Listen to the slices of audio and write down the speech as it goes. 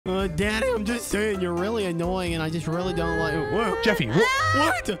Daddy, I'm just saying, you're really annoying, and I just really don't like. Whoa. Jeffy, what?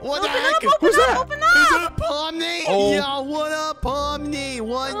 What the heck? Who's that? Open up. Is that POMNI? Oh. Yo, what up, POMNI?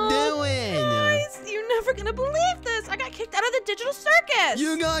 What doing? Guys, you're never gonna believe this. I got kicked out of the digital circus.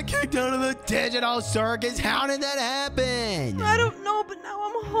 You got kicked out of the digital circus? How did that happen? I don't know, but now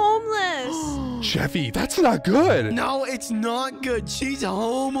I'm homeless. Jeffy, that's not good. No, it's not good. She's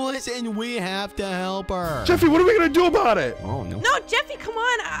homeless, and we have to help her. Jeffy, what are we gonna do about it? Oh no. No, Jeffy, come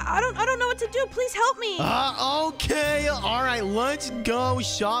on. I don't know what to do. Please help me. Okay. All right, let's go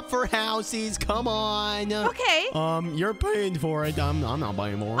shop for houses. Come on. Okay. You're paying for it. I'm not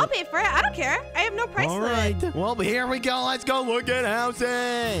paying for it. I'll pay for it. I don't care. I have no price All limit. right. Well, here we go. Let's go look at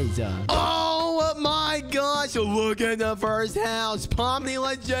houses. Oh my gosh! Look at the first house. POMNI,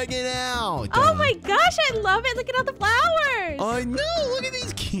 let's check it out. Oh my gosh, I love it. Look at all the flowers. I know. Look at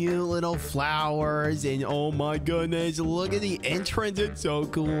these cute little flowers. And oh my goodness, look at the entrance. It's so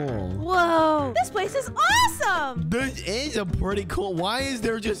cool. Whoa. This place is awesome. This is a pretty cool. Why is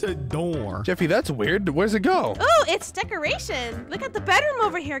there just a door? Jeffy, that's weird. Where's it go? Oh, it's decoration. Look at the bedroom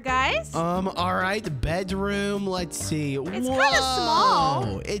over here, guys. All right, the bedroom. Let's see. It's kind of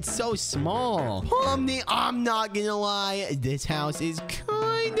small. It's so small. POMNI, I'm not gonna lie. This house is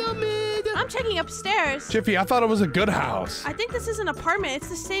kind of mid. I'm checking upstairs. Jeffy, I thought it was a good house. I think this is an apartment. It's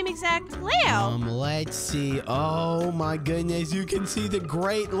the same exact layout. Let's see. Oh my goodness, you can see the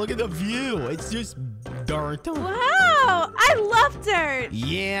great. Look at the view. It's just dirt. Wow, I love dirt.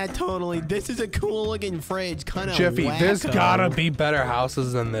 Yeah, totally. This is a cool looking fridge. Kind of Jeffy, wacko. there's gotta be better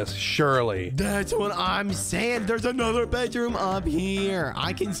houses than this, surely. That's what I'm saying. There's another bedroom up here.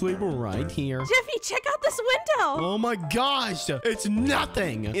 I can sleep right here. Jeffy, check out this window. Oh my gosh, it's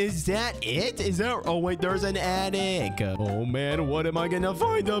nothing. Is that it? Is that? Oh wait, there's an attic. Oh man, what am I gonna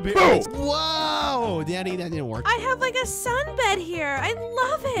find up here? Boom. Whoa, Daddy, that didn't work. I have like a sunbed here. I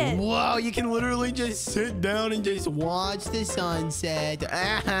love it. Whoa, you can literally just sit down and just watch the sunset.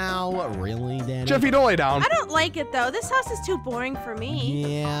 Ow, really, Daddy? Jeffy, don't lay down. I don't like it though. This house is too boring for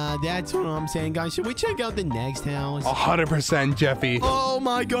me. Yeah, that's what I'm saying, guys. Should we check out the next house? 100%, Jeffy. Oh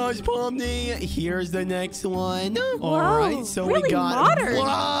my gosh, POMNI. Here's the next one. All Whoa, right, so really we got. modern.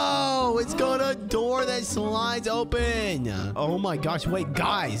 Whoa, it's got a door that slides open. Oh my gosh, wait,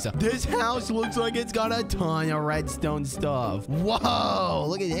 guys. This house looks like it's got a ton of redstone stuff. Whoa,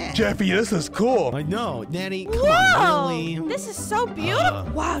 look at that. Jeffy, this is cool. I know, Daddy. Come Whoa, on, really? this is so beautiful.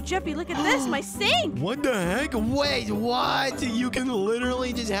 Wow, Jeffy, look at this, my sink. What the heck? Wait, what? You can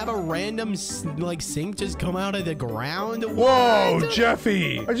literally just have a random like sink just come out of the ground? Whoa, What?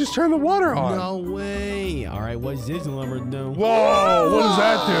 Jeffy. I just turned the water on. No way. All right, what's this number do? Whoa, what does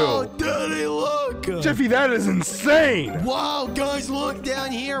that do? Daddy, look. Jeffy, that is insane. Wow, guys, look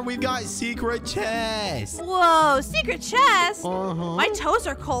down here. We've got secret chests. Whoa, secret chest. Uh-huh. My toes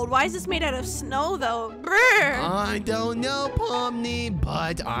are cold. Why is this made out of snow though? Brr. I don't know, POMNI,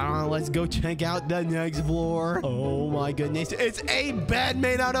 but let's go check out the next floor. Oh my goodness, it's a bed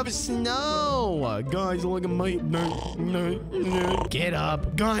made out of snow. Guys, look at my. Get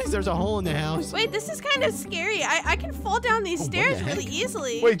up, guys. There's a hole in the house. Wait, this is kind of scary. I can fall down these stairs the really heck?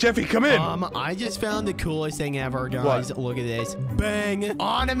 easily. Wait, Jeffy, come in. I just found the coolest thing ever, guys. What? Look at this. Bang!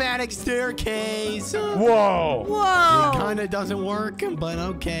 Automatic staircase. Whoa. Whoa. It kind of doesn't work, but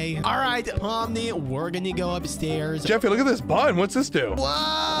okay. All right, POMNI, we're gonna go upstairs. Jeffy, look at this button. What's this do?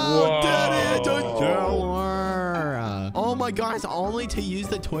 Whoa, Daddy, it's a shower. Oh my gosh, only to use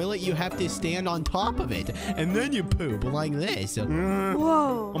the toilet, you have to stand on top of it, and then you poop like this.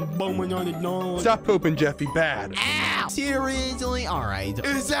 Whoa. I'm bumming on the nose. Stop pooping, Jeffy. Bad. Ow! Seriously? All right.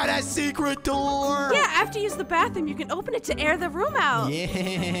 Is that a secret door? Yeah, after you use the bathroom, you can open it to air the room out.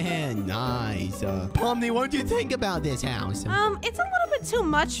 Yeah, nice. POMNI, what do you think about this house? It's a little bit too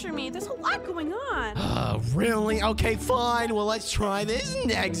much for me. There's a lot going on. Really? Okay, fine. Well, let's try this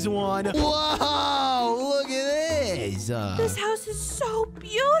next one. Whoa, look at this. This house is so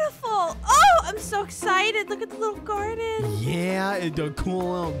beautiful. Oh, I'm so excited. Look at the little garden. Yeah, it's a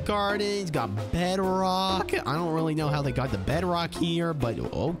cool little garden. It's got bedrock. I don't really know how they got the bedrock here, but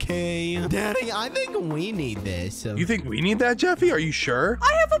okay. Daddy, I think we need this. You think we need that, Jeffy? Are you sure?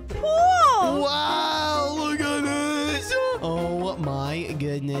 I have a pool. Wow, look at this. Oh my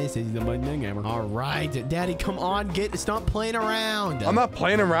goodness, it's the best thing ever. All right, Daddy, come on, stop playing around. I'm not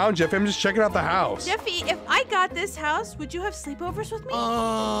playing around, Jeffy. I'm just checking out the house. Jeffy, if I got this house, would you have sleepovers with me?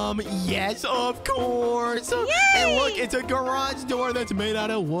 Yes, of course. Yay! And look, it's a garage door that's made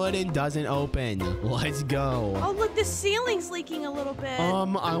out of wood and doesn't open. Let's go. Oh, look, the ceiling's leaking a little bit.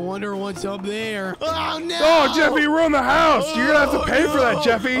 I wonder what's up there. Oh, no! Oh, Jeffy, you ruined the house. You're gonna have to pay for that,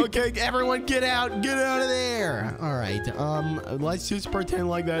 Jeffy. Okay, everyone get out. Get out of there. All right, let's just pretend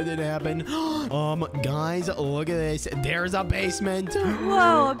like that didn't happen. Guys, look at this. There's a basement.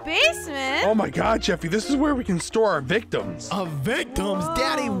 Whoa, a basement? Oh my God, Jeffy, this is where we can store our victims. Victims? Whoa.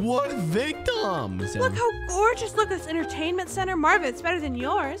 Daddy, what victims? Look how gorgeous. Look, this entertainment center. Marvin, it's better than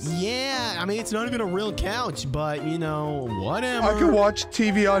yours. Yeah, I mean, it's not even a real couch, but, you know, whatever. I could watch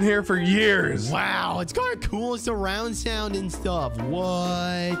TV on here for years. Wow, it's got a cool surround sound and stuff.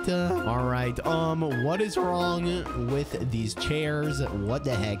 What? All right, what is wrong with these chairs? What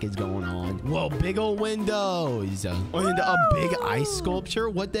the heck is going on? Whoa, big old windows. And a big ice sculpture.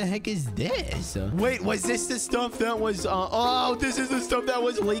 What the heck is this? Wait, was this the stuff that was, oh, this is the stuff that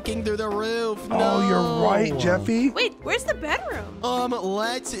was leaking through the roof. Oh, No. you're right, Jeffy. Wait, where's the bedroom?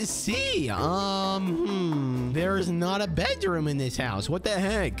 Let's see. There's not a bedroom in this house. What the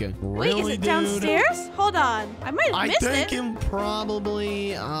heck? Wait, Really, is it dude? downstairs? Hold on. I might have I missed think it. it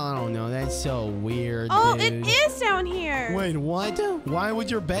probably, I don't know. That's so weird, Oh, dude. it is down here. Wait, what? Why would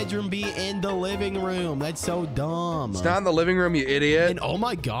your bedroom be in the living room? That's so dumb. It's not in the living room, you idiot. And oh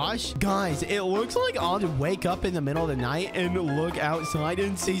my gosh, guys, it looks like I'll just wake up in the middle of the night and look outside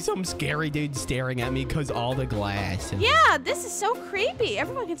and see some scary dude staring at me because all the glass. Yeah, this is so creepy.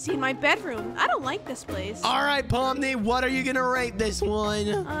 Everyone can see in my bedroom. I don't like this place. All right, Pomni, what are you gonna rate this one?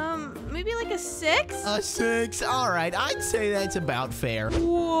 Maybe like a 6? A 6? All right, I'd say that's about fair.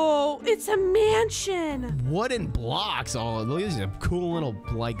 Whoa, it's a mansion. Wooden blocks. Oh, look, this is a cool little,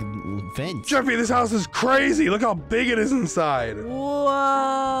 like, fence. Jeffy, this house is crazy. Look how big it is inside.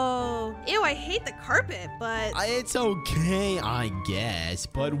 Whoa. Ew, I hate the carpet, but... It's okay, I guess.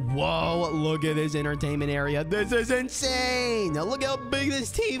 But whoa, look at this entertainment area. This is insane. Look how big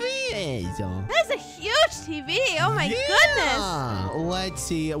this TV is. That is a huge TV. Oh my goodness. Let's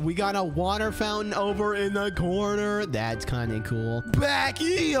see. We got a water fountain over in the corner. That's kind of cool.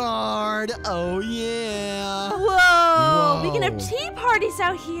 Backyard. Oh, yeah. Whoa. We Whoa. can have tea parties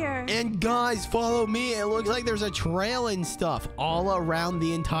out here. And guys, follow me. It looks like there's a trail and stuff all around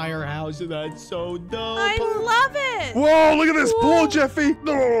the entire house. That's so dope. I love it. Whoa, look at this pool, Jeffy.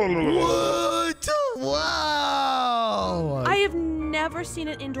 What? Wow. I have never seen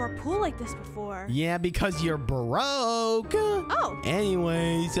an indoor pool like this before. Yeah, because you're broke. Oh.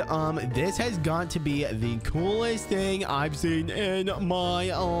 Anyways, this has got to be the coolest thing I've seen in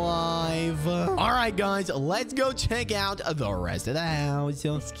my life. All right, guys, let's go check out the rest of the house.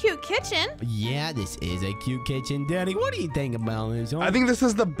 It's a cute kitchen. Yeah, this is a cute kitchen. Daddy, what do you think about this? I think this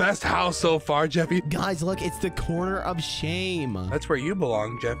is the best house so far, Jeffy. Guys, look, it's the corner of shame. That's where you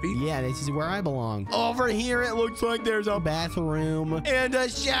belong, Jeffy. Yeah, this is where I belong. Over here, it looks like there's a bathroom and a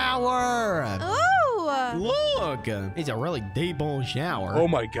shower. Oh. Look, it's a really deep old shower. Oh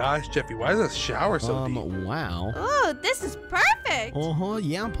my gosh, Jeffy, why is this shower so deep? Wow. Oh, this is perfect.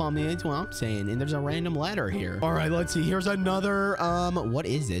 Yeah, Pomni, that's what I'm saying. And there's a random ladder here. All right, let's see. Here's another, what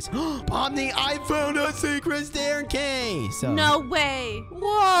is this? Pomni, I found a secret staircase. No way.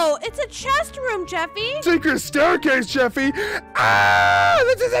 Whoa, it's a chest room, Jeffy. Secret staircase, Jeffy. Ah,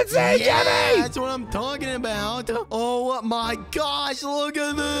 this is insane, Yeah, Jeffy. that's what I'm talking about. Oh my gosh, look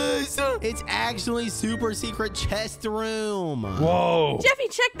at this. It's actually super secret chest room. Whoa. Jeffy,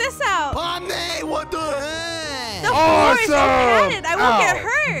 check this out. Pomni, what the heck? The floor is so padded. I won't get Ow.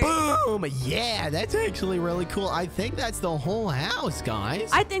 hurt. Boom. Yeah, that's actually really cool. I think that's the whole house, guys.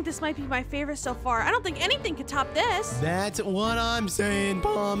 I think this might be my favorite so far. I don't think anything could top this. That's what I'm saying,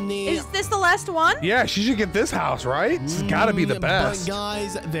 Pomni. Is this the last one? Yeah, she should get this house, right? It's gotta be the best. But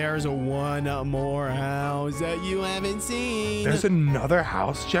guys, there's one more house that you haven't seen. There's another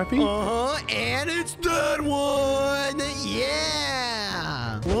house, Jeffy? And it's that one.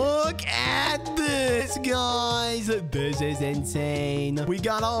 Yeah. Look at this, guys. This is insane. We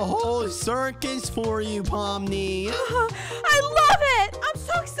got a whole circus for you, Pomni. I love it. I'm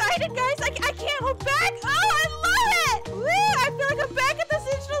so excited, guys. I can't hold back. Oh, I love it. Woo, I feel like I'm back at the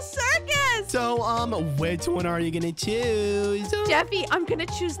Digital Circus. So, which one are you gonna choose? Jeffy, I'm gonna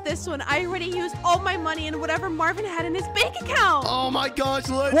choose this one. I already used all my money and whatever Marvin had in his bank account. Oh my gosh,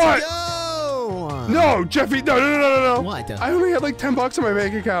 let's What? go! No, Jeffy, no. What? I only had like 10 bucks in my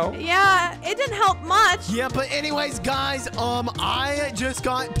bank account. Yeah, it didn't help much. Yeah, but anyways, guys, I just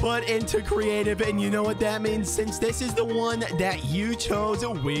got put into creative, and you know what that means? Since this is the one that you chose,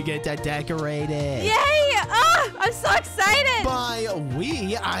 we get to decorate it. Yay! Oh, I'm so excited. By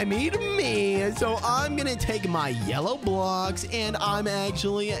we, I mean me. So I'm gonna take my yellow blocks, and I'm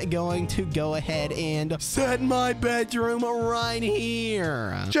actually going to go ahead and set my bedroom right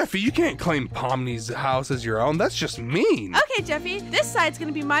here. Jeffy, you can't claim Pomni's house as your own. That's just mean. Okay, Jeffy, this side's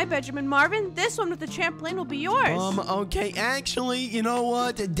gonna be my bedroom, and Marvin, this one with the trampoline will be yours. Okay, actually, you know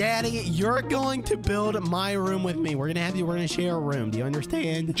what, Daddy, you're going to build my room with me. We're gonna share a room. Do you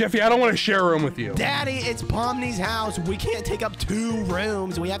understand? Jeffy, I don't want to share a room with you. Daddy, it's Pomni's house. We can't take up 2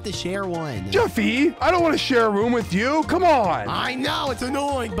 rooms. We have to share one. Jeffy, I don't want to share a room with you. Come on. I know, it's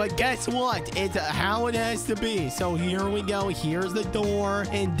annoying, but guess what? It's how it has to be. So here we go. Here's the door.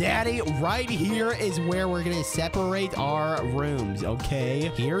 And Daddy, right here is where we're going to separate our rooms,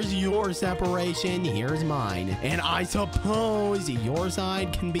 okay? Here's your separation. Here's mine. And I suppose your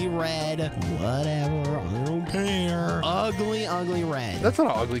side can be red. Whatever. I don't care. Ugly, ugly red. That's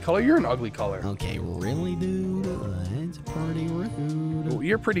not an ugly color. You're an ugly color. Okay, really, dude? That's pretty rude. Well,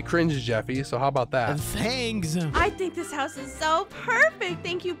 you're pretty cringe, Jeffy, so how about that? Thanks. I think this house is so perfect.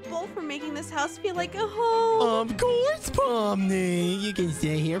 Thank you both for making this house feel like a home. Of course, Pomni. You can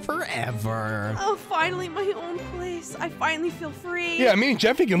stay here forever. Oh, finally, my own place. I finally feel free. Yeah, me and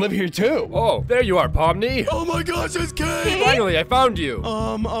Jeffy can live here too. Oh, there you are, Pomni. Oh my gosh, it's Kane. Kane? Finally, I found you.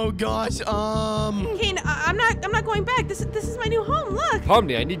 Oh gosh, Kane, I'm not going back. This is my new home. Look.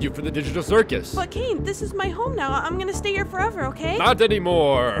 Pomni, I need you for the digital circus. But Kane, this is my home now. I'm gonna stay here forever, okay? Not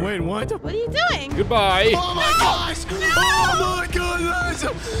anymore. Wait, what? What are you doing? Goodbye. Oh my gosh! No! Oh my goodness!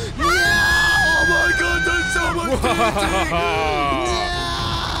 No! Oh my god, there's so much dancing! No!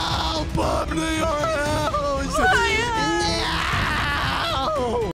 Pomni, are